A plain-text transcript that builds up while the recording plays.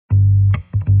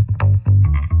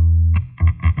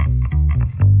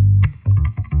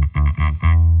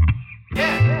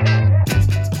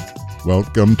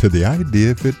Welcome to the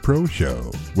Idea Fit Pro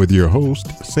Show with your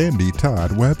host, Sandy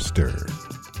Todd Webster.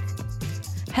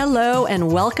 Hello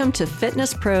and welcome to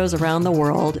fitness pros around the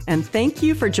world, and thank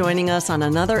you for joining us on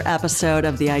another episode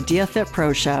of the Idea Fit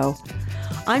Pro Show.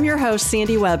 I'm your host,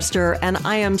 Sandy Webster, and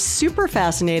I am super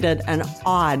fascinated and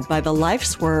awed by the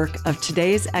life's work of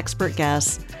today's expert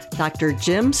guests, Dr.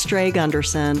 Jim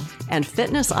Stray-Gunderson and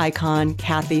fitness icon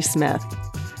Cathy Smith.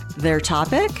 Their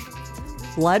topic?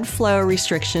 Blood flow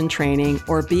restriction training,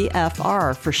 or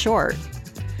BFR for short.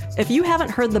 If you haven't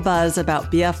heard the buzz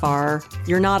about BFR,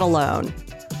 you're not alone.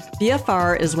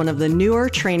 BFR is one of the newer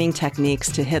training techniques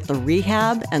to hit the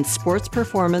rehab and sports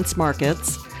performance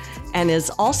markets and is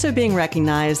also being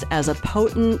recognized as a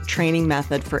potent training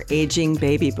method for aging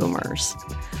baby boomers.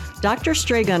 Dr.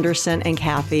 Stray-Gunderson and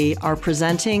Cathy are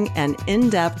presenting an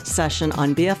in-depth session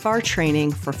on BFR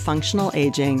training for functional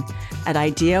aging at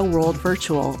Idea World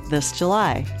Virtual this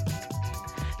July.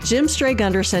 Jim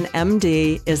Stray-Gunderson,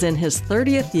 MD, is in his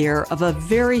 30th year of a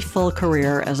very full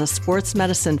career as a sports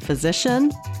medicine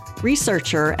physician,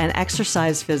 researcher, and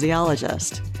exercise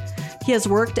physiologist. He has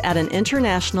worked at an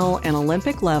international and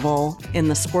Olympic level in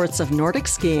the sports of Nordic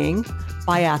skiing,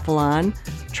 biathlon,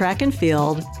 track and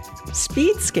field,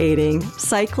 speed skating,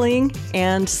 cycling,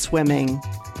 and swimming.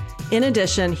 In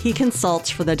addition, he consults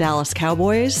for the Dallas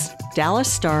Cowboys,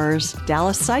 Dallas Stars,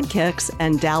 Dallas Sidekicks,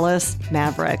 and Dallas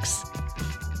Mavericks.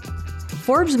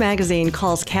 Forbes magazine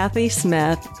calls Cathy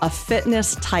Smith a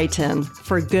fitness titan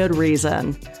for good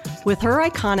reason. With her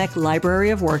iconic library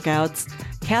of workouts,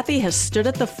 Cathy has stood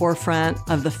at the forefront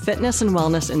of the fitness and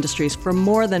wellness industries for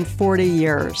more than 40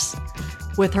 years.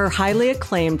 With her highly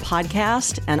acclaimed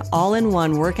podcast and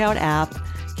all-in-one workout app,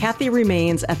 Cathy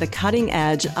remains at the cutting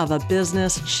edge of a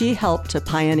business she helped to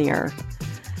pioneer.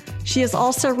 She is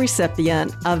also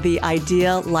recipient of the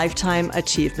Idea Lifetime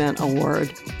Achievement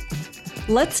Award.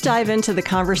 Let's dive into the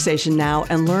conversation now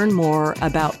and learn more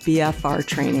about BFR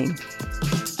training.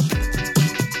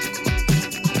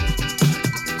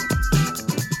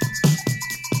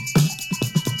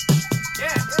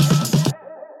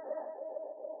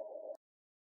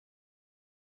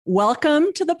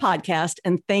 Welcome to the podcast,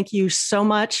 and thank you so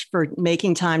much for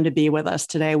making time to be with us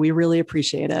today. We really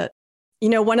appreciate it. You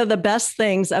know, one of the best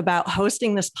things about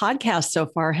hosting this podcast so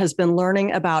far has been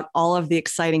learning about all of the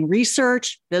exciting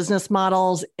research, business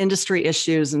models, industry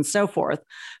issues, and so forth.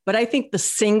 But I think the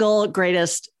single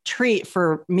greatest treat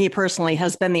for me personally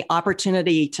has been the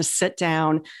opportunity to sit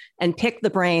down and pick the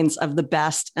brains of the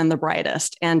best and the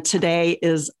brightest. And today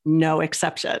is no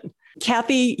exception.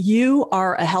 Cathy, you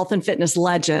are a health and fitness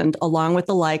legend, along with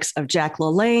the likes of Jack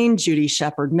LaLanne, Judy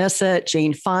Shepard-Missett,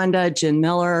 Jane Fonda, Jen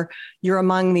Miller. You're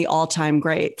among the all-time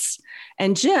greats.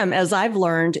 And Jim, as I've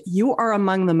learned, you are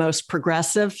among the most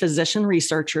progressive physician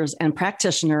researchers and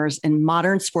practitioners in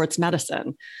modern sports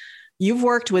medicine. You've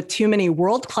worked with too many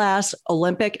world-class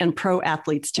Olympic and pro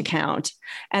athletes to count.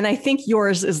 And I think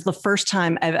yours is the first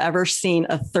time I've ever seen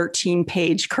a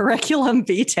 13-page curriculum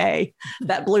vitae.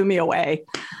 That blew me away.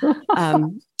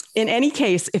 In any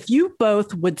case, if you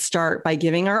both would start by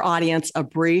giving our audience a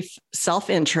brief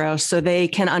self-intro so they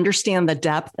can understand the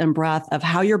depth and breadth of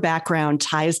how your background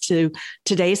ties to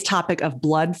today's topic of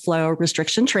blood flow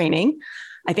restriction training.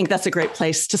 I think that's a great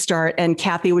place to start. And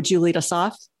Cathy, would you lead us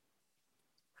off?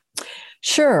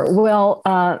 Sure. Well,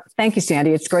 thank you,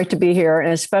 Sandy. It's great to be here,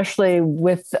 and especially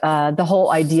with the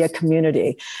whole IDEA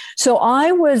community. So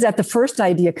I was at the first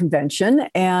IDEA convention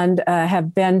and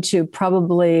have been to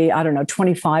probably,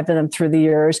 25 of them through the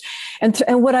years. And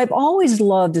what I've always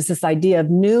loved is this idea of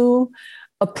new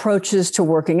approaches to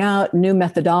working out, new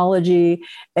methodology.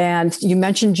 And you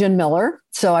mentioned Jen Miller.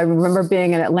 So I remember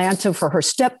being in Atlanta for her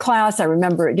step class. I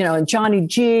remember, and Johnny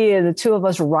G and the two of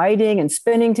us riding and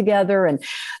spinning together, and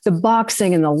the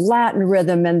boxing and the Latin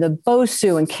rhythm and the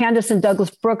Bosu and Candace and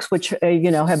Douglas Brooks, which,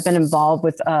 have been involved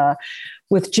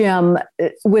with Jim,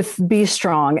 with Be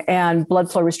Strong and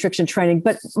blood flow restriction training.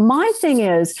 But my thing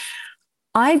is,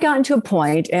 I'd gotten to a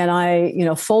point,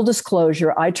 and full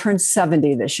disclosure, I turned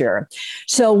 70 this year.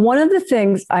 So one of the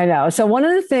things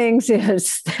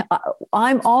is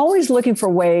I'm always looking for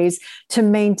ways to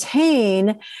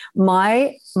maintain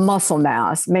my muscle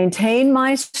mass, maintain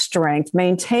my strength,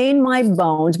 maintain my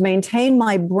bones, maintain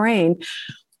my brain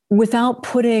without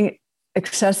putting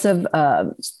excessive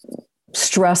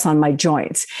stress on my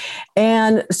joints.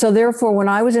 And so therefore, when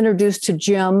I was introduced to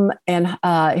Jim and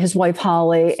his wife,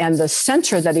 Holly, and the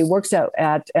center that he works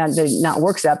at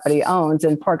but he owns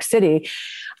in Park City,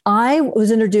 I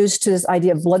was introduced to this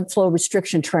idea of blood flow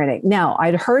restriction training. Now,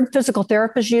 I'd heard physical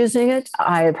therapists using it.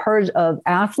 I have heard of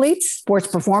athletes, sports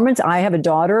performance. I have a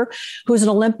daughter who's an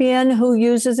Olympian who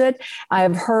uses it. I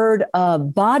have heard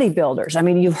of bodybuilders. I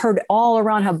mean, you've heard all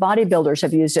around how bodybuilders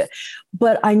have used it,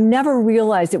 but I never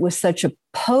realized it was such a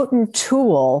potent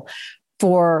tool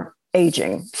for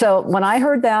aging. So when I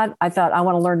heard that, I thought, I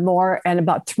want to learn more. And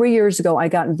about 3 years ago, I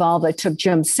got involved. I took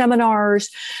Jim's seminars,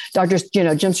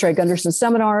 Jim Stray-Gunderson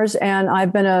seminars, and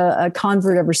I've been a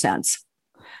convert ever since.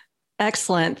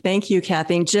 Excellent. Thank you,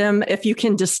 Kathy. Jim, if you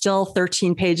can distill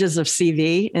 13 pages of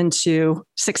CV into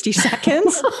 60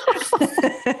 seconds.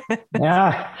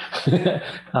 Yeah,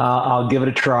 I'll give it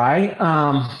a try.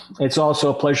 It's also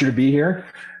a pleasure to be here.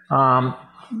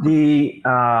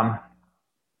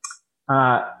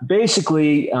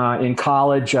 Basically, in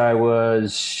college, I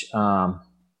was,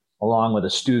 along with a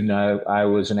student, I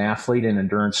was an athlete in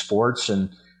endurance sports, and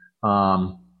I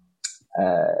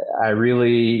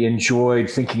really enjoyed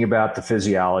thinking about the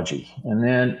physiology. And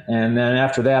then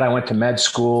after that, I went to med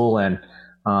school and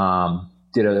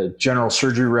did a general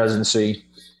surgery residency.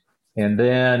 And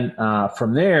then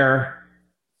from there,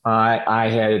 I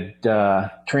had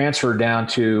transferred down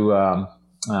to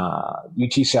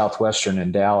UT Southwestern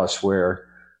in Dallas, where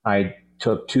I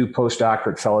took 2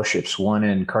 postdoctorate fellowships, one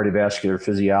in cardiovascular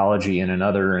physiology and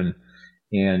another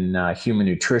in human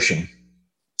nutrition,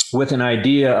 with an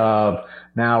idea of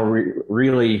now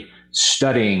really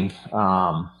studying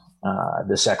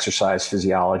this exercise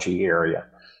physiology area.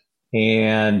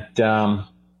 And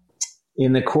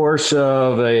in the course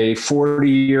of a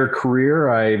 40-year career,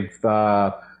 I've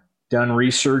done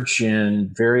research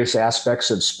in various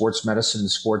aspects of sports medicine and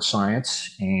sports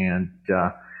science, and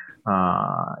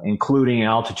including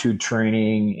altitude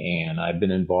training. And I've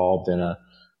been involved in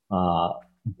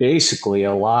basically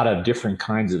a lot of different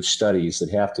kinds of studies that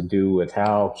have to do with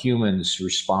how humans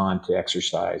respond to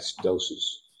exercise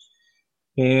doses.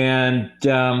 And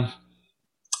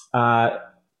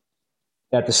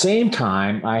at the same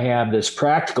time, I have this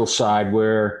practical side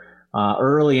where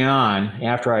early on,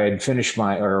 after I had finished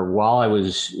while I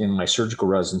was in my surgical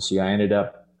residency, I ended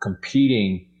up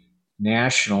competing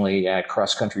nationally at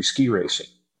cross-country ski racing.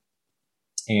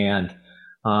 And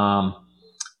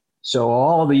so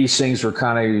all of these things were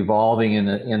kind of evolving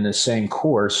in the same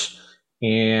course.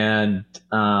 And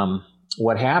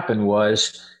what happened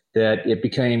was that it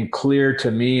became clear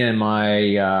to me and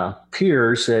my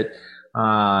peers that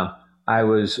I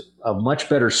was of much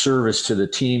better service to the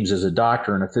teams as a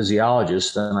doctor and a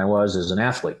physiologist than I was as an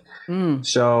athlete.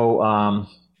 So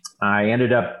I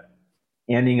ended up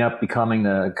becoming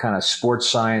the kind of sports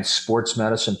science, sports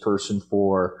medicine person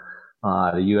for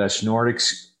the U.S. Nordic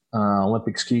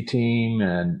Olympic ski team,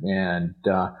 and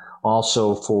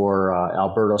also for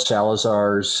Alberto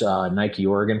Salazar's Nike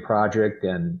Oregon project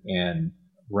and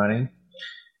running,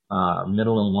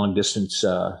 middle and long distance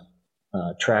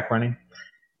track running.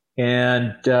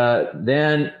 And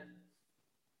then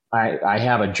I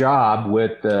have a job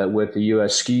with the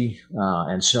U.S. Ski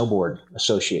and Snowboard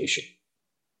Association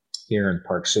here in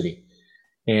Park City,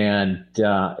 and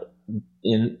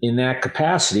in that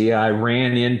capacity, I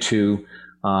ran into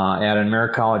at an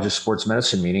American College of Sports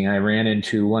Medicine meeting. I ran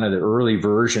into one of the early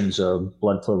versions of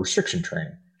blood flow restriction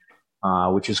training,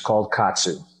 which is called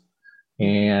KAATSU,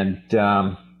 and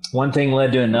one thing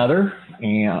led to another.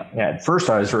 And at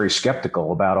first, I was very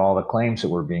skeptical about all the claims that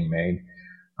were being made.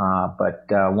 But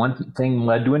one thing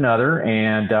led to another,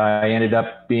 and I ended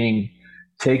up being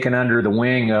taken under the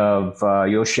wing of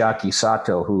Yoshiaki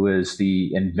Sato, who is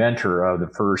the inventor of the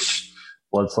first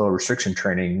blood flow restriction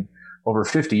training over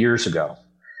 50 years ago.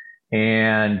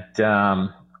 And the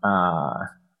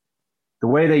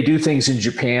way they do things in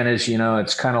Japan is,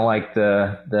 it's kind of like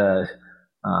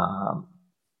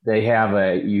they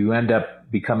have you end up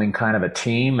becoming kind of a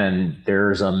team, and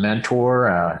there's a mentor,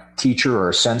 a teacher, or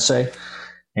a sensei.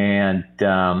 And,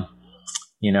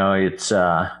 it's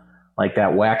like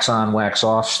that wax on, wax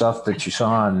off stuff that you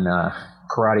saw in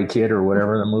Karate Kid or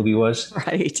whatever the movie was.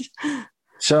 Right.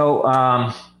 So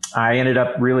I ended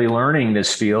up really learning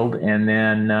this field. And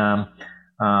then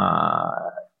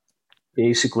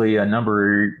basically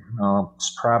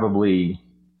it's probably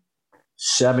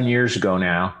 7 years ago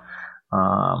now,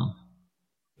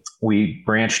 we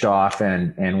branched off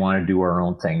and wanted to do our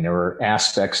own thing. There were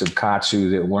aspects of KAATSU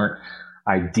that weren't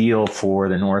ideal for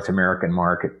the North American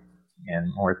market.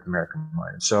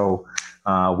 So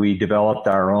we developed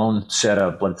our own set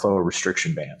of blood flow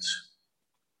restriction bands.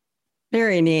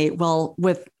 Very neat. Well,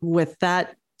 with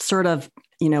that sort of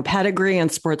pedigree in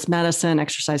sports medicine,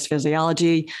 exercise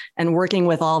physiology, and working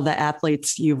with all the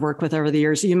athletes you've worked with over the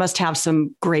years, you must have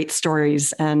some great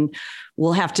stories, and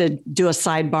we'll have to do a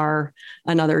sidebar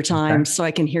another time so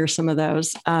I can hear some of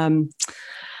those.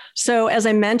 So as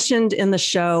I mentioned in the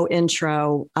show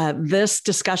intro, this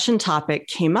discussion topic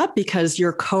came up because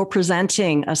you're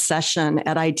co-presenting a session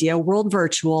at Idea World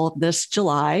Virtual this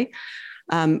July,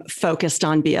 focused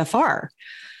on BFR.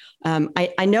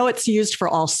 I know it's used for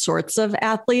all sorts of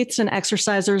athletes and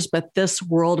exercisers, but this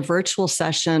World Virtual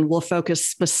session will focus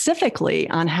specifically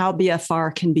on how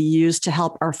BFR can be used to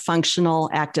help our functional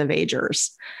active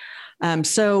agers.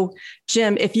 So,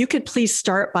 Jim, if you could please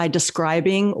start by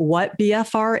describing what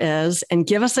BFR is and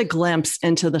give us a glimpse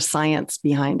into the science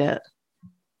behind it.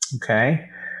 Okay.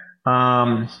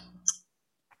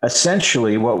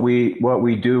 Essentially, what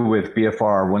we do with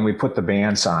BFR when we put the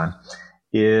bands on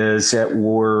is that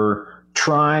we're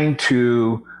trying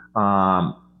to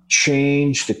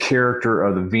change the character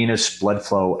of the venous blood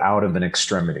flow out of an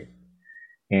extremity.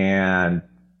 And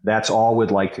that's all we'd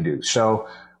like to do. So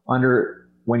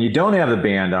when you don't have the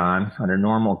band on, under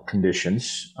normal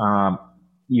conditions,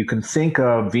 you can think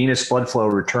of venous blood flow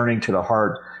returning to the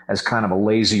heart as kind of a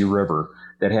lazy river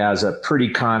that has a pretty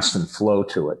constant flow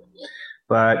to it.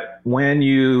 But when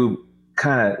you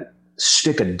kind of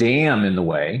stick a dam in the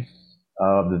way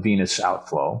of the venous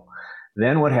outflow,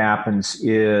 then what happens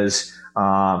is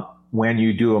when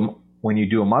you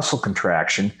do a muscle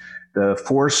contraction, the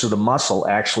force of the muscle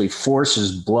actually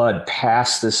forces blood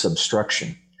past this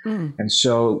obstruction. And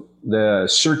so the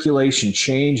circulation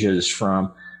changes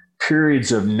from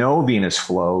periods of no venous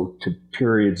flow to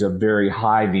periods of very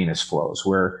high venous flows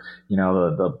where,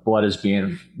 the blood is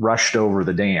being rushed over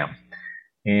the dam.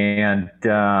 And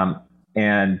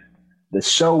the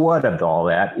so what of all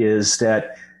that is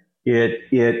that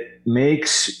it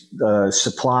makes the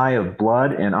supply of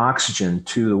blood and oxygen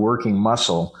to the working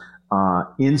muscle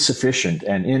insufficient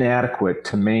and inadequate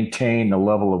to maintain the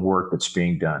level of work that's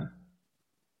being done.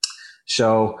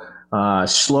 So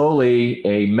slowly,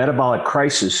 a metabolic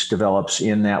crisis develops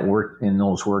in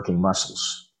those working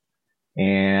muscles,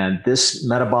 and this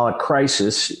metabolic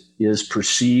crisis is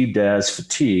perceived as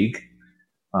fatigue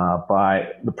by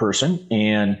the person,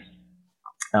 and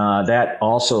that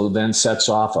also then sets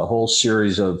off a whole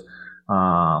series of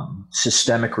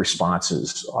systemic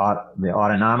responses. The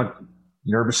autonomic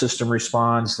nervous system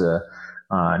responds, the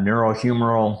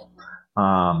neurohumoral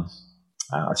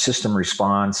system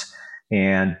responds.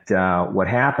 And what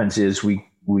happens is we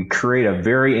create a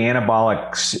very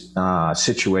anabolic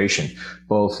situation,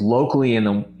 both locally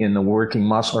in the working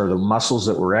muscle or the muscles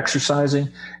that we're exercising,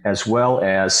 as well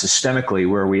as systemically,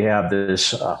 where we have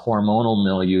this hormonal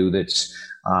milieu that's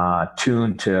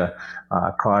tuned to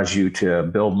cause you to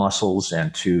build muscles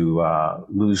and to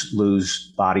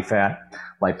lose body fat,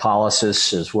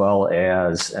 lipolysis, as well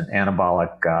as an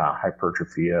anabolic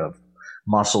hypertrophy of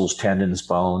muscles, tendons,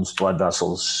 bones, blood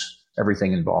vessels,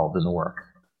 everything involved in the work.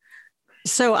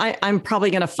 So I'm probably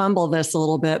going to fumble this a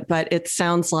little bit, but it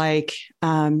sounds like,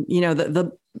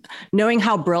 the knowing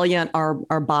how brilliant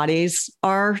our bodies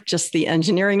are, just the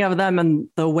engineering of them and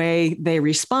the way they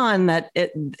respond, that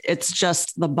it's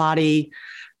just the body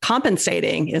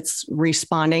compensating. It's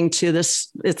responding to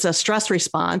this. It's a stress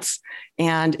response,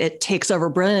 and it takes over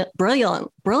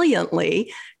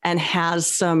brilliantly and has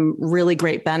some really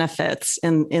great benefits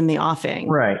in the offing.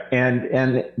 Right.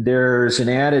 And there's an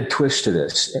added twist to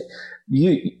this.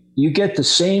 You get the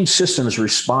same systems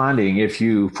responding if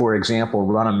you, for example,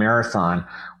 run a marathon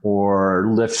or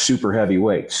lift super heavy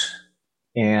weights.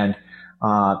 And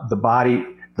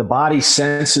the body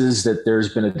senses that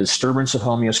there's been a disturbance of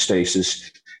homeostasis,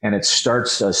 and it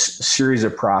starts a series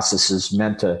of processes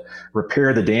meant to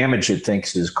repair the damage it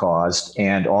thinks is caused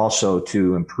and also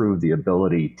to improve the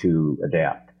ability to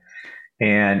adapt.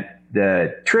 And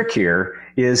the trick here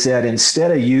is that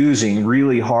instead of using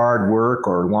really hard work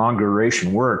or long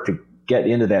duration work to get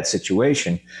into that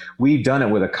situation, we've done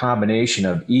it with a combination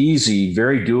of easy,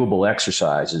 very doable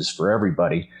exercises for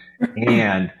everybody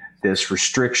and this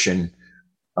restriction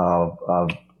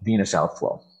of venous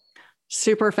outflow.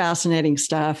 Super fascinating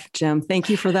stuff, Jim. Thank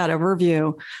you for that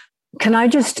overview. Can I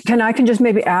just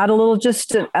maybe add a little,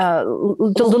 just a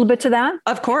little bit to that?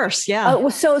 Of course, yeah.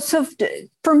 So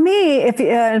For me,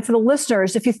 and for the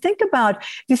listeners, if you think about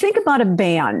a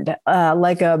band,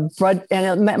 like a blood,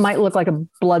 and it might look like a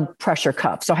blood pressure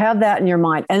cuff. So have that in your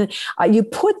mind, and you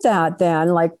put that then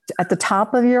like at the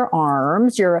top of your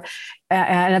arms, and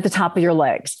at the top of your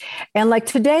legs. And like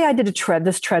today, I did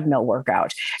this treadmill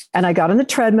workout, and I got on the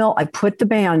treadmill. I put the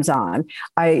bands on.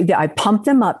 I pump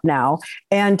them up now.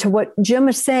 And to what Jim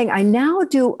is saying, I now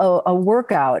do a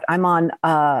workout. I'm on.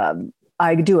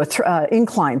 I do a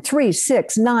incline 3,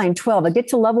 6, 9, 12. I get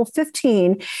to level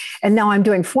 15, and now I'm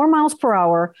doing 4 miles per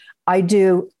hour. I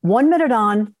do 1 minute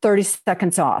on, 30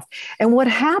 seconds off. And what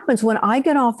happens when I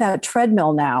get off that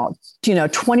treadmill now,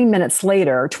 20 minutes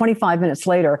later, 25 minutes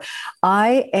later,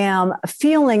 I am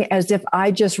feeling as if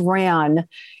I just ran,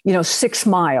 6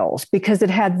 miles, because it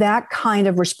had that kind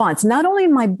of response, not only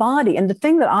in my body. And the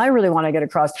thing that I really want to get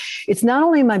across, it's not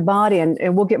only in my body,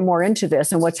 and we'll get more into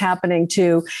this and what's happening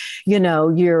to,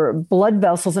 your blood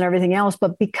vessels and everything else,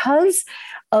 but because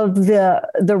of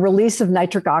the release of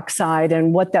nitric oxide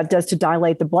and what that does to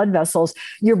dilate the blood vessels,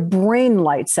 your brain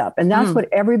lights up. And that's what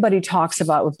everybody talks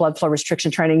about with blood flow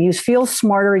restriction training. You feel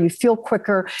smarter, you feel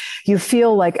quicker, you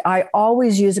feel like I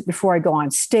always use it before I go on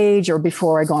stage or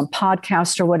before I go on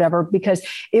podcast or whatever, because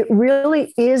it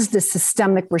really is the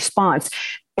systemic response.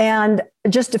 And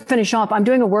just to finish off, I'm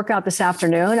doing a workout this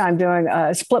afternoon. I'm doing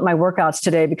split my workouts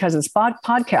today because of this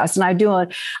podcast, and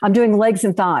I'm doing legs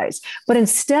and thighs. But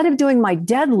instead of doing my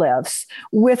deadlifts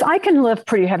I can lift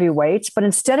pretty heavy weights, but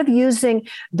instead of using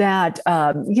that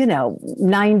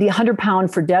 90, 100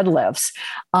 pound for deadlifts,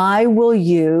 I will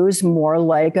use more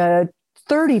like a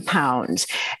 30 pounds.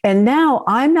 And now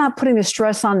I'm not putting the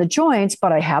stress on the joints,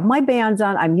 but I have my bands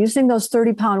on. I'm using those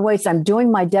 30-pound weights. I'm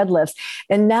doing my deadlifts.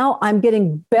 And now I'm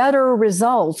getting better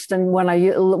results than when I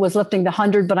was lifting the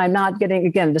 100, but I'm not getting,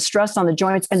 again, the stress on the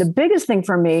joints. And the biggest thing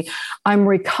for me, I'm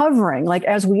recovering. Like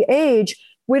as we age,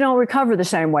 we don't recover the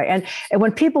same way. And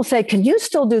when people say, can you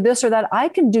still do this or that? I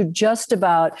can do just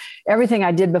about everything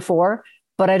I did before,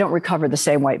 but I don't recover the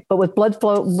same way. But with blood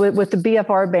flow, with the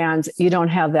BFR bands, you don't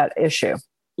have that issue.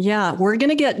 Yeah, we're going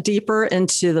to get deeper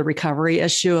into the recovery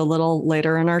issue a little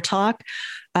later in our talk.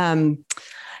 I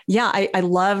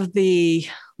love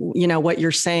what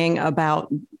you're saying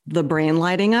about the brain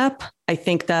lighting up. I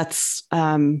think that's,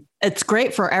 it's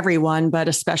great for everyone, but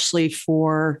especially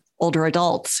for older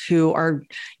adults who are,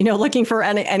 looking for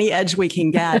any edge we can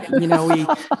get. We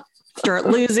start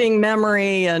losing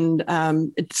memory and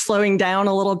it's slowing down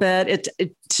a little bit.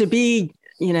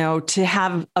 To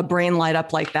have a brain light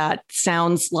up like that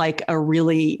sounds like a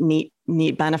really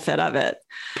neat benefit of it.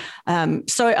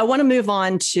 So I want to move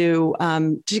on to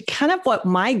kind of what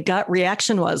my gut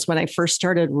reaction was when I first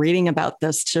started reading about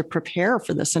this to prepare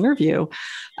for this interview.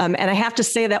 And I have to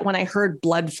say that when I heard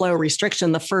blood flow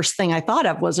restriction, the first thing I thought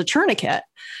of was a tourniquet.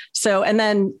 So, and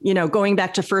then, going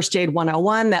back to First Aid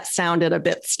 101, that sounded a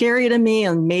bit scary to me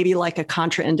and maybe like a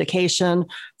contraindication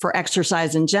for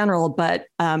exercise in general, but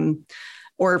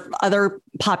or other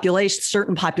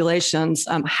certain populations,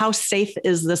 how safe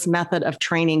is this method of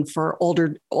training for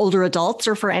older adults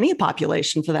or for any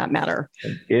population for that matter?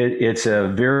 It's a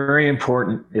very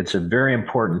important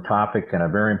topic and a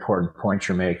very important point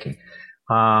you're making.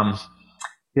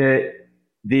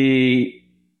 The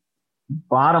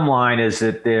bottom line is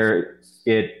that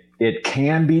it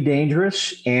can be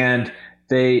dangerous, and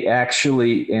they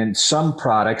actually, in some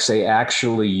products, they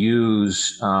actually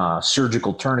use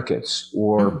surgical tourniquets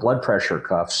or blood pressure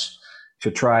cuffs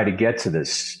to try to get to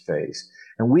this phase.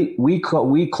 And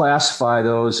we classify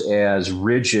those as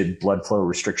rigid blood flow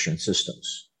restriction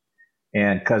systems.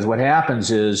 And because what happens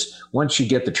is once you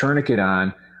get the tourniquet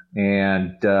on,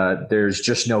 and there's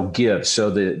just no give, so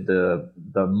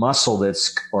the muscle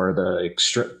or the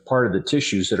extra part of the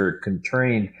tissues that are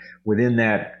contained within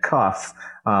that cuff,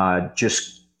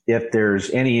 just if there's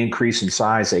any increase in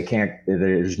size,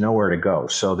 there's nowhere to go.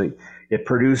 So it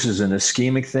produces an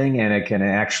ischemic thing, and it can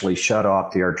actually shut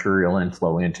off the arterial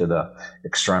inflow into the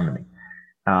extremity.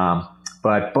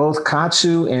 But both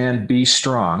KAATSU and B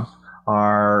Strong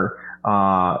are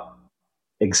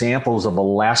examples of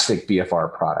elastic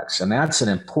BFR products. And that's an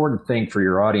important thing for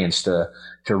your audience to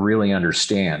really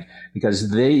understand, because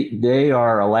they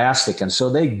are elastic, and so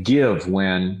they give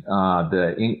when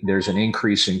there's an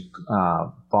increase in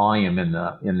volume in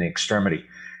the extremity.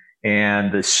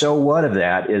 And the so what of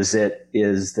that is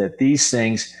that these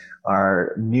things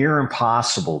are near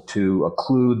impossible to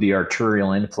occlude the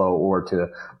arterial inflow or to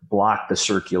block the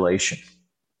circulation.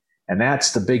 And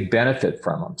that's the big benefit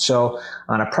from them. So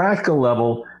on a practical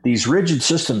level, these rigid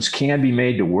systems can be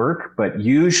made to work, but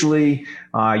usually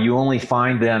you only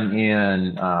find them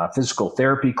in physical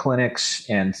therapy clinics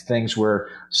and things where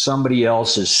somebody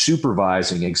else is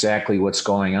supervising exactly what's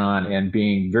going on and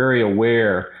being very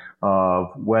aware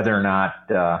of whether or not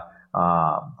the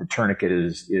tourniquet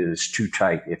is too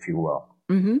tight, if you will.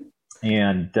 Mm-hmm.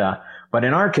 And but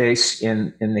in our case,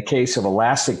 in the case of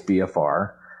elastic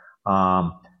BFR,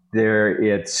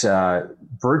 it's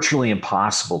virtually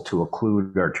impossible to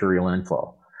occlude arterial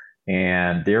inflow,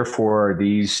 and therefore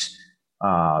these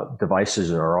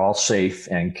devices are all safe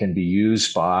and can be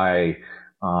used by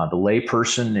the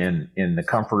layperson in the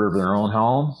comfort of their own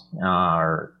home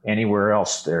or anywhere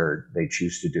else they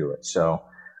choose to do it. So,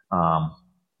 and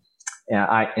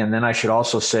then I should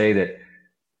also say that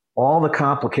all the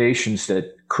complications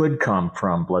that could come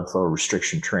from blood flow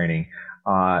restriction training,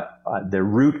 the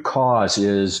root cause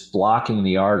is blocking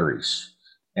the arteries.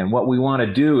 And what we want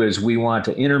to do is we want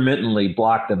to intermittently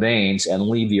block the veins and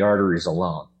leave the arteries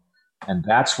alone. And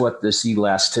that's what this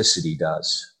elasticity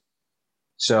does.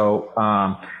 So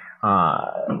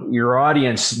your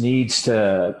audience needs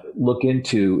to look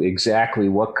into exactly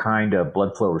what kind of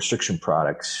blood flow restriction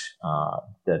products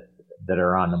that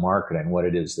are on the market and what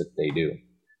it is that they do.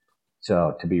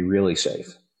 So to be really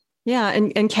safe. Yeah.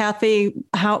 And Kathy,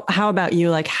 how about you?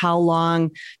 Like, how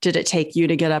long did it take you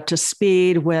to get up to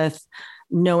speed with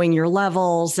knowing your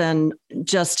levels and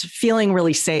just feeling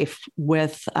really safe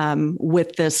with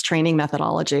this training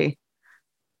methodology?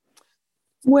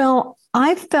 Well,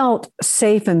 I felt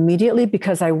safe immediately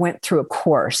because I went through a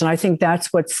course. And I think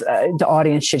that's what the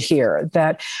audience should hear,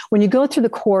 that when you go through the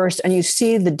course and you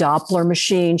see the Doppler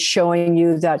machine showing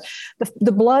you that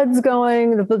the blood's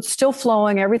going, the blood's still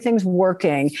flowing, everything's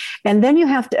working. And then you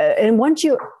have to, and once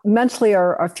you mentally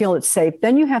are feel it's safe,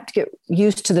 then you have to get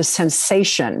used to the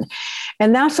sensation.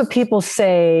 And that's what people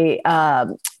say,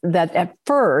 that at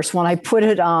first, when I put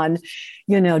it on,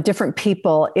 different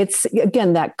people, it's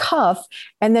again, that cuff,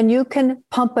 and then you can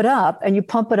pump it up and you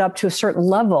pump it up to a certain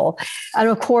level. And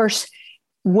of course,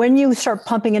 when you start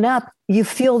pumping it up, you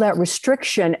feel that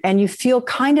restriction and you feel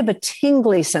kind of a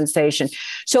tingly sensation.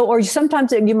 So, or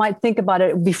sometimes you might think about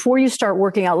it before you start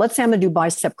working out. Let's say I'm going to do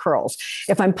bicep curls.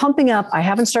 If I'm pumping up, I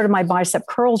haven't started my bicep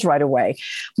curls right away.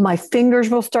 My fingers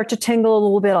will start to tingle a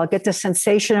little bit. I'll get the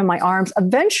sensation in my arms.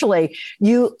 Eventually,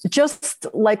 you just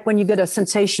like when you get a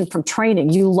sensation from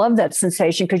training, you love that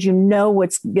sensation because you know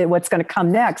what's going to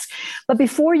come next. But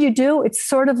before you do, it's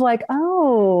sort of like,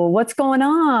 oh, what's going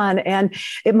on? And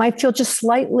it might feel just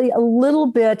slightly a little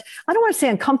bit, I don't want to say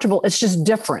uncomfortable, it's just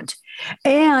different.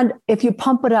 And if you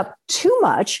pump it up too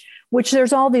much, which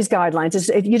there's all these guidelines,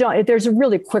 if there's a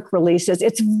really quick releases,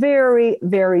 it's very,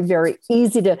 very, very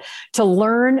easy to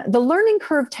learn. The learning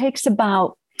curve takes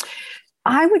about,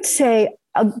 I would say,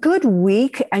 a good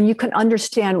week, and you can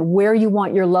understand where you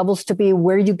want your levels to be,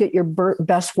 where you get your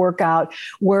best workout,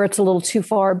 where it's a little too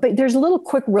far. But there's little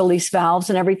quick release valves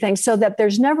and everything, so that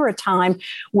there's never a time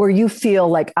where you feel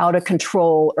like out of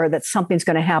control or that something's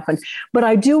going to happen. But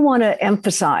I do want to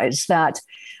emphasize that,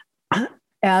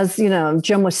 as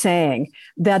Jim was saying,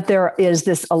 that there is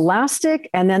this elastic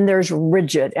and then there's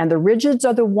rigid. And the rigids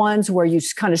are the ones where you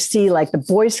kind of see like the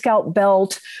Boy Scout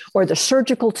belt or the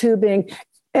surgical tubing.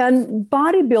 And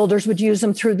bodybuilders would use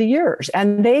them through the years,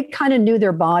 and they kind of knew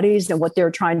their bodies and what they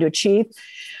were trying to achieve.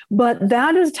 But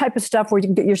that is the type of stuff where you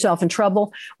can get yourself in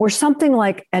trouble, or something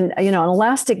like an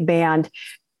elastic band.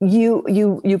 You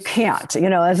can't,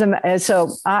 so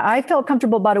I felt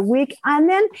comfortable about a week. And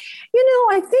then,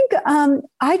 I think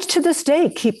I, to this day,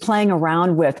 keep playing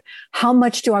around with how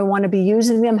much do I want to be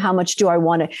using them? How much do I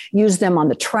want to use them on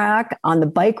the track, on the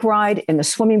bike ride, in the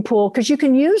swimming pool? Because you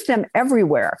can use them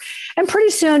everywhere. And pretty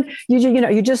soon,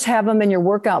 you just have them in your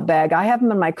workout bag. I have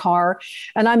them in my car,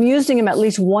 and I'm using them at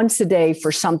least once a day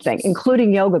for something,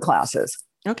 including yoga classes.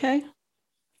 Okay.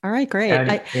 All right, great.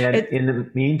 And in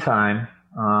the meantime,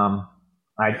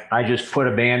 I just put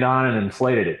a band on and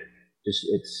inflated it.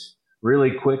 It's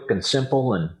really quick and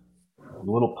simple, and a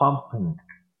little pump and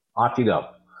off you go.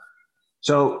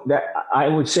 So that, I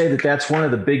would say that that's one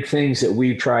of the big things that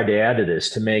we've tried to add to this,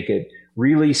 to make it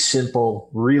really simple,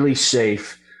 really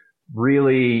safe,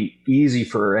 really easy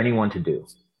for anyone to do.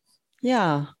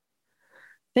 Yeah.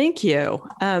 Thank you.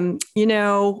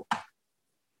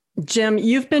 Jim,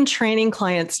 you've been training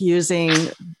clients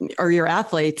or your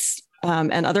athletes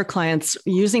and other clients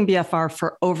using BFR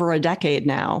for over a decade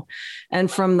now.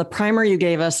 And from the primer you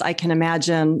gave us, I can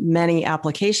imagine many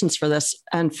applications for this.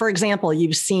 And for example,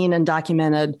 you've seen and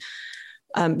documented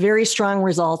very strong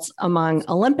results among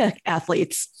Olympic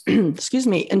athletes, excuse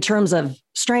me, in terms of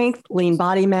strength, lean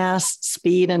body mass,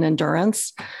 speed, and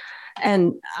endurance.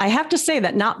 And I have to say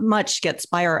that not much gets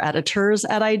by our editors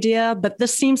at IDEA, but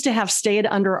this seems to have stayed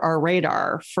under our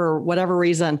radar for whatever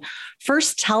reason.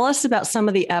 First, tell us about some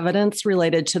of the evidence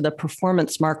related to the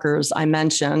performance markers I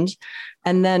mentioned.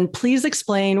 And then please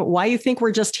explain why you think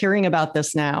we're just hearing about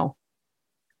this now.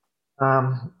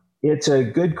 It's a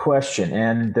good question.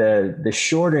 And the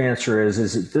short answer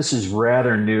is that this is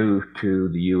rather new to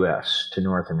the U.S., to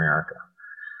North America.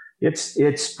 It's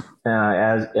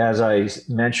as I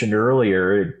mentioned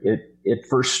earlier, it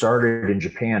first started in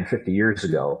Japan 50 years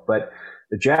ago, but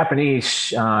the Japanese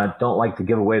don't like to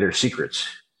give away their secrets,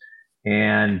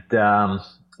 and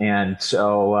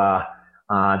so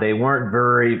they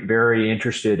weren't very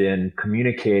interested in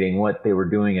communicating what they were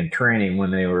doing in training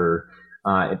when they were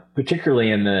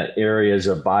particularly in the areas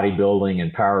of bodybuilding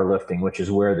and powerlifting, which is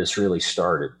where this really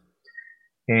started,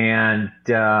 and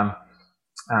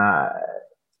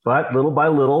but little by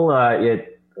little,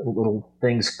 little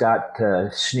things got to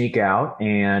sneak out.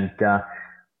 And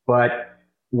but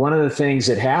one of the things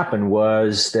that happened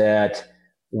was that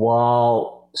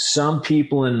while some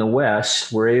people in the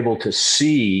West were able to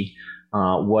see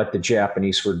what the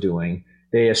Japanese were doing,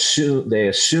 they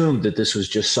assumed that this was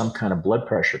just some kind of blood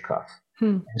pressure cuff.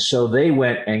 And so they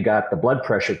went and got the blood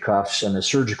pressure cuffs and the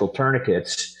surgical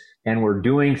tourniquets and were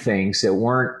doing things that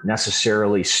weren't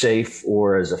necessarily safe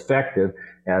or as effective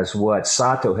as what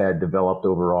Sato had developed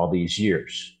over all these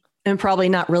years. And probably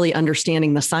not really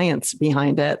understanding the science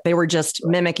behind it. They were just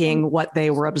mimicking what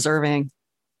they were observing.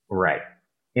 Right.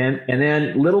 And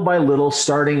then little by little,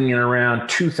 starting in around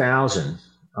 2000,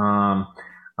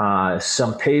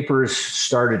 some papers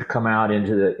started to come out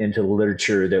into the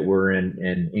literature that were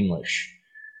in English.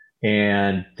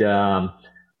 And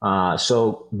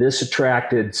so this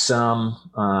attracted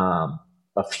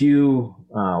a few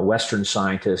Western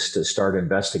scientists to start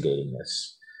investigating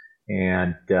this.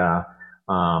 And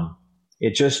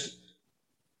it just,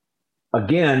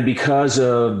 again, because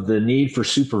of the need for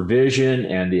supervision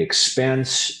and the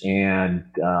expense and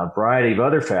a variety of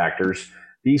other factors,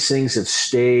 these things have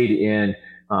stayed in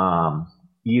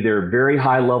either very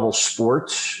high level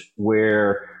sports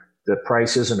where the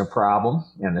price isn't a problem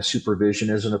and the supervision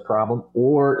isn't a problem,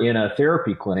 or in a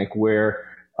therapy clinic where,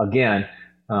 again,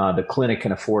 the clinic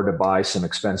can afford to buy some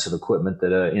expensive equipment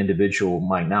that an individual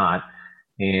might not.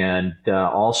 And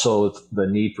also the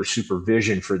need for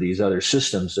supervision for these other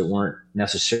systems that weren't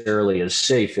necessarily as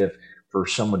safe for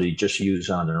somebody to just use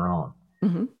on their own.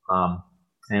 Mm-hmm.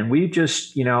 And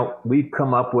we've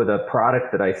come up with a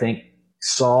product that I think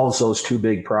solves those two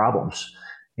big problems.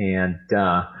 And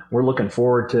we're looking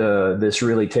forward to this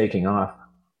really taking off.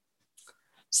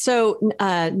 So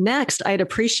next, I'd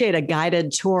appreciate a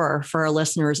guided tour for our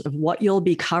listeners of what you'll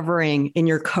be covering in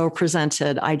your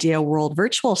co-presented IDEA World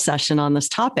virtual session on this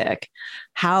topic.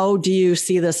 How do you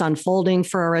see this unfolding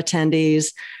for our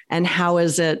attendees, and how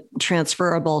is it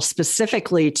transferable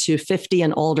specifically to 50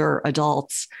 and older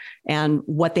adults and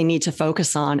what they need to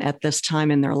focus on at this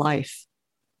time in their life?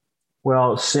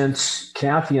 Well, since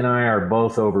Kathy and I are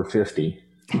both over 50,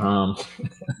 Jim. Oh,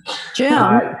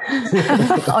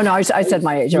 no, I said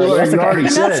my age already. That's okay. Already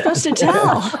You're not supposed to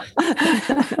tell.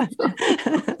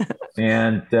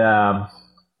 And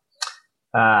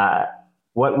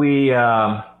what we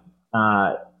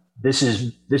this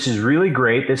is really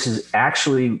great. This is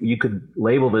actually, you could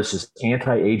label this as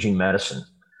anti-aging medicine,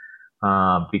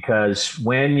 because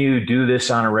when you do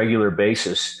this on a regular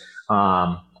basis,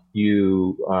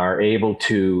 you are able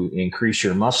to increase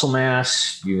your muscle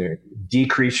mass, you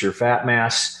decrease your fat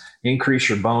mass, increase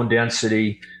your bone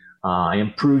density,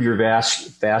 improve your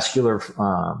vascular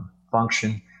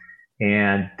function,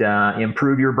 and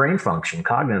improve your brain function,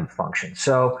 cognitive function.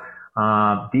 So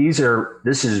this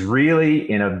is really,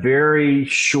 in a very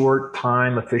short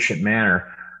time, efficient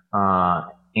manner,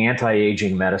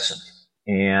 anti-aging medicine.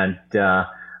 And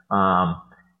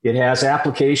it has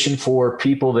application for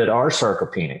people that are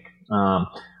sarcopenic.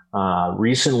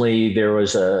 Recently, there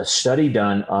was a study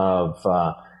done of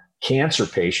cancer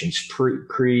patients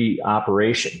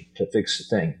pre-operation to fix the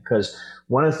thing. Because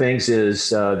one of the things is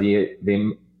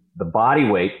the body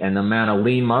weight and the amount of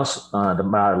lean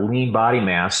body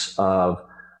mass of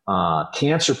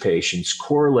cancer patients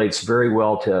correlates very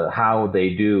well to how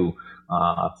they do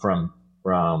from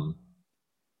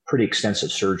pretty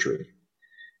extensive surgery.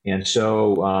 And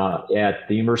so at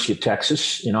the University of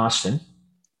Texas in Austin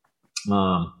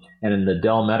and in the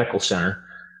Dell Medical Center,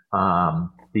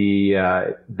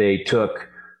 they took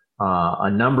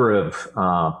a number of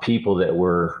people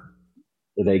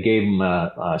they gave them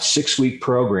a 6-week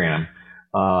program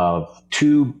of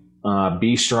 2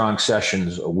 B Strong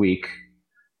sessions a week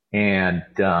and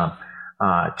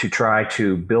to try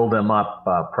to build them up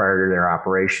prior to their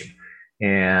operation.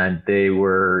 And they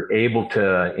were able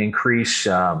to increase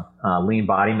lean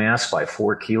body mass by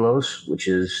 4 kilos, which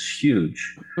is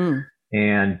huge.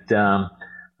 And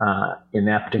in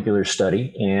that particular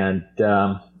study, and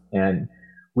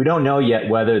we don't know yet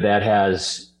whether that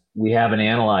has. We haven't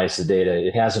analyzed the data;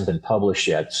 it hasn't been published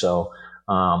yet, so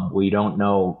we don't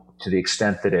know to the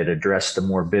extent that it addressed the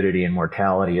morbidity and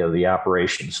mortality of the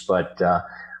operations. But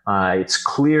it's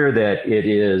clear that it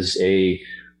is a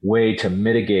way to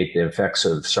mitigate the effects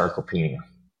of sarcopenia.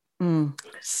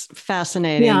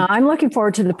 Fascinating. Yeah, I'm looking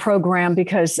forward to the program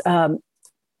because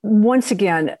once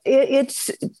again,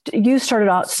 you started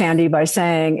out, Sandy, by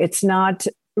saying it's not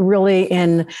really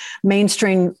in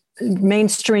mainstream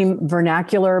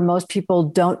vernacular. Most people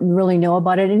don't really know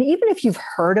about it. And even if you've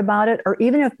heard about it, or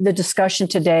even if the discussion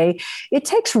today, it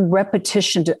takes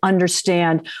repetition to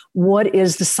understand what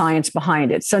is the science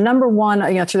behind it. So number one,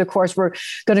 through the course, we're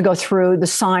going to go through the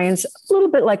science a little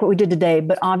bit like what we did today,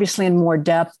 but obviously in more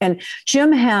depth. And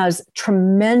Jim has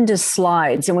tremendous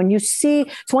slides. And when you see,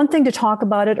 it's one thing to talk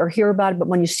about it or hear about it, but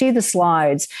when you see the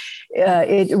slides,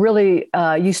 it really,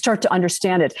 you start to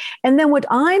understand it. And then what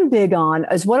I'm big on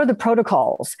is what are the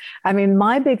protocols? I mean,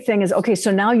 my big thing is, okay, so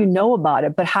now you know about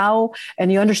it, but how,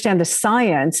 and you understand the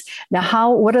science.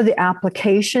 Now, what are the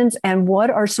applications and what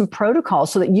are some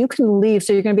protocols so that you can leave,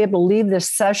 so you're going to be able to leave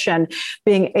this session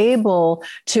being able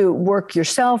to work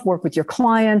yourself, work with your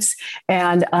clients,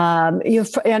 and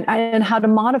and how to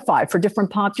modify for different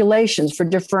populations, for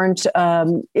different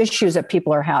issues that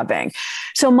people are having.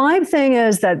 So my thing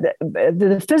is that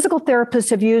the physical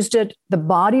therapists have used it, the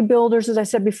bodybuilders, as I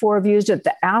said before, have used it,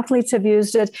 the athletes have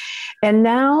used it, and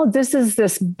now this is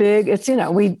this big. It's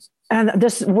and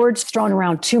this word's thrown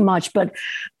around too much, but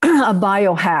a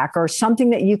biohack or something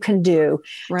that you can do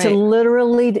to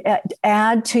literally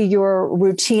add to your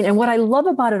routine. And what I love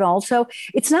about it also,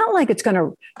 it's not like it's going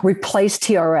to replace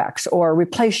TRX or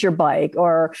replace your bike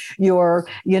or your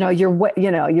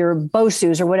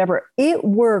BOSUs or whatever. It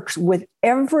works with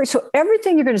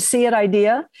everything you're going to see at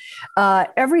IDEA,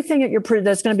 everything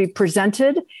that's going to be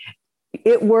presented.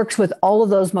 It works with all of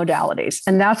those modalities.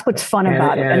 And that's what's fun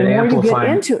about it. And the more you get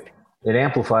into it, it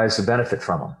amplifies the benefit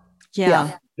from them.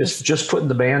 Yeah. Just putting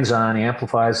the bands on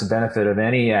amplifies the benefit of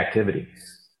any activity.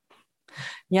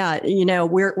 Yeah,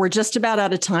 we're just about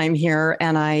out of time here,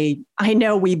 and I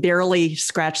know we barely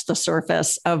scratched the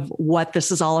surface of what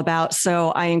this is all about. So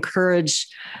I encourage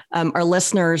our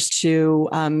listeners to,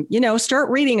 start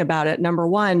reading about it, number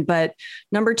one, but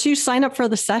number two, sign up for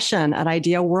the session at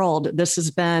Idea World. This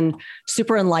has been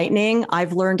super enlightening.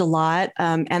 I've learned a lot,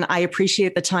 and I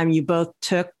appreciate the time you both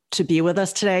took to be with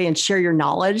us today and share your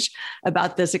knowledge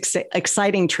about this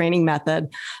exciting training method.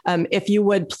 If you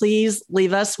would please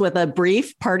leave us with a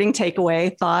brief parting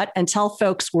takeaway thought and tell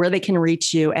folks where they can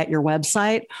reach you at your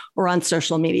website or on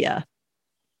social media.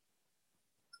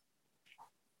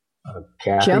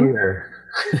 Kathy, Jim?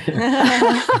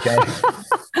 Okay.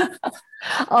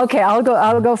 Okay, I'll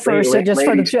go first.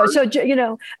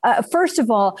 First of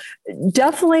all,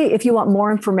 definitely, if you want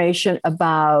more information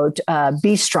about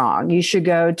Be Strong, you should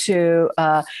go to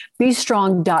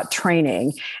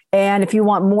bestrong.training. And if you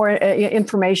want more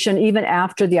information, even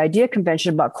after the IDEA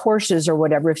convention about courses or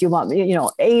whatever, if you want,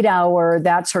 8-hour,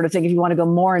 that sort of thing, if you want to go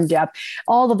more in depth,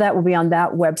 all of that will be on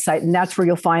that website. And that's where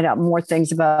you'll find out more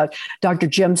things about Dr.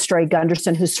 Jim Stray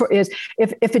Gunderson, who is,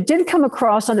 if it didn't come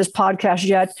across on this podcast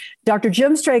yet, Dr.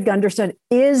 Jim Stray Gunderson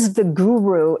is the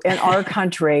guru in our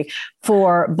country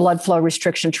for blood flow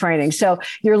restriction training. So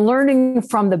you're learning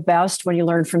from the best when you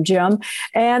learn from Jim.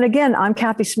 And again, I'm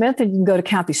Kathy Smith, and you can go to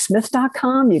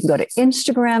kathysmith.com. You can go to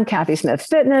Instagram, Kathy Smith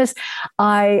Fitness.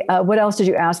 What else did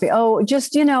you ask me? Oh,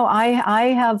 just,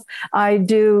 I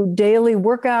do daily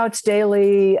workouts,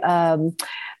 daily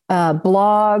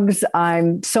blogs.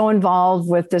 I'm so involved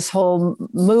with this whole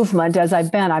movement as I've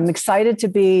been. I'm excited to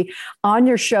be on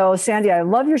your show. Sandy, I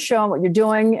love your show and what you're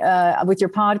doing with your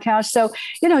podcast. So,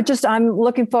 I'm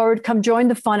looking forward. Come join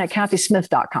the fun at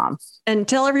kathysmith.com. And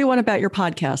tell everyone about your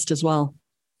podcast as well.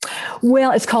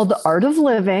 Well, it's called The Art of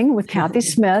Living with Kathy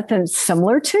Smith, and it's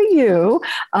similar to you.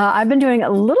 I've been doing it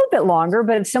a little bit longer,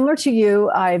 but it's similar to you.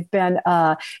 I've been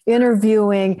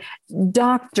interviewing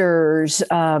doctors,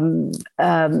 authors,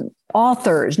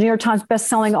 New York Times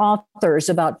bestselling authors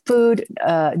about food,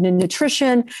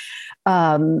 nutrition,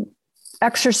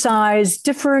 exercise,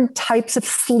 different types of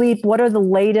sleep. What are the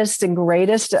latest and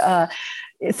greatest?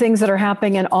 things that are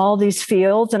happening in all these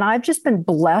fields. And I've just been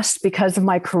blessed because of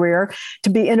my career to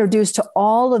be introduced to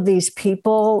all of these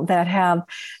people that have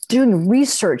doing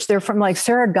research. They're from like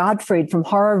Sarah Gottfried from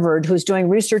Harvard, who's doing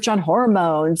research on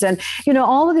hormones and,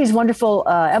 all of these wonderful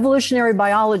evolutionary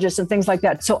biologists and things like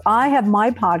that. So I have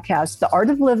my podcast, The Art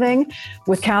of Living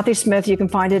with Kathy Smith. You can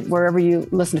find it wherever you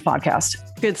listen to podcasts.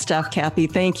 Good stuff, Kathy.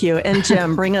 Thank you. And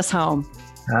Jim, bring us home.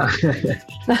 Well,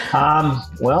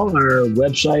 our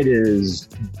website is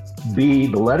the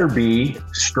letter B,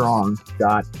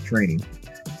 strong.training.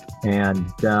 And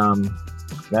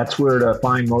that's where to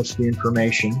find most of the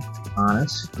information on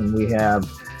us. And we have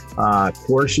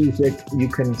courses that you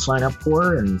can sign up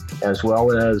for, and as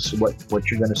well as what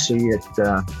you're going to see at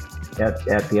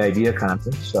the IDEA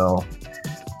conference. So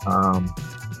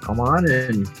come on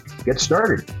and get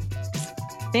started.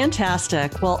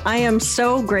 Fantastic. Well, I am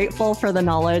so grateful for the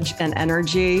knowledge and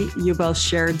energy you both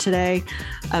shared today.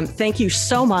 Thank you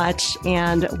so much.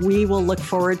 And we will look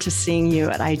forward to seeing you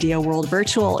at IDEA World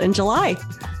Virtual in July.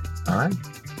 All right.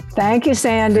 Thank you,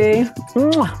 Sandy.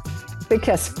 Mwah. Big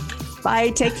kiss. Bye.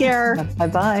 Take care.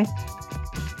 Bye-bye.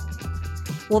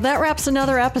 Well, that wraps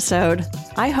another episode.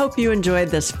 I hope you enjoyed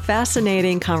this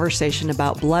fascinating conversation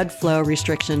about blood flow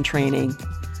restriction training.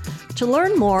 To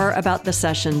learn more about the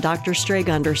session Dr. Stray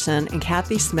Gunderson and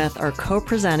Kathy Smith are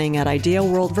co-presenting at IDEA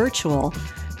World Virtual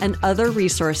and other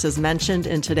resources mentioned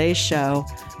in today's show,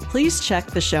 please check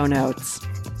the show notes.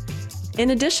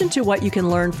 In addition to what you can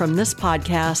learn from this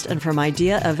podcast and from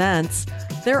IDEA events,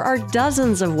 there are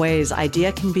dozens of ways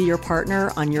IDEA can be your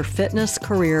partner on your fitness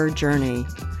career journey.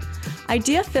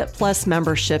 IDEA Fit Plus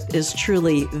membership is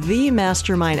truly the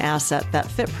mastermind asset that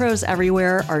Fit Pros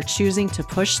everywhere are choosing to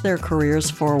push their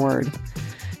careers forward.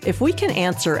 If we can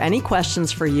answer any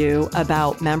questions for you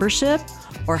about membership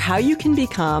or how you can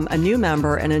become a new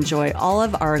member and enjoy all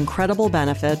of our incredible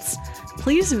benefits,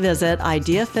 please visit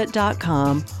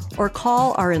ideafit.com or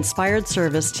call our Inspired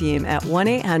Service team at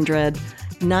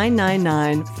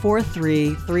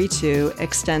 1-800-999-4332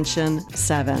 extension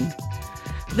 7.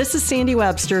 This is Sandy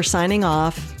Webster signing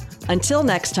off. Until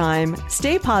next time,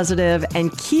 stay positive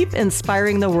and keep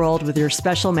inspiring the world with your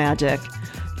special magic.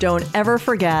 Don't ever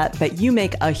forget that you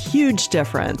make a huge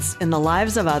difference in the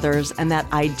lives of others and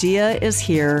that IDEA is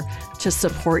here to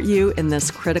support you in this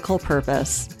critical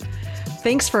purpose.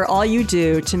 Thanks for all you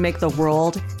do to make the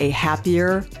world a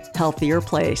happier, healthier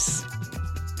place.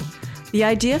 The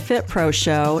IDEA Fit Pro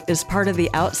Show is part of the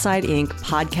Outside Inc.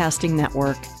 podcasting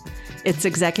network. It's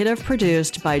executive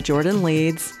produced by Jordan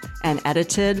Leeds and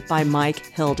edited by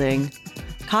Mike Hilding.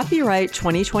 Copyright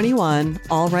 2021,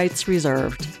 all rights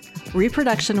reserved.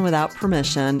 Reproduction without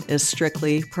permission is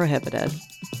strictly prohibited.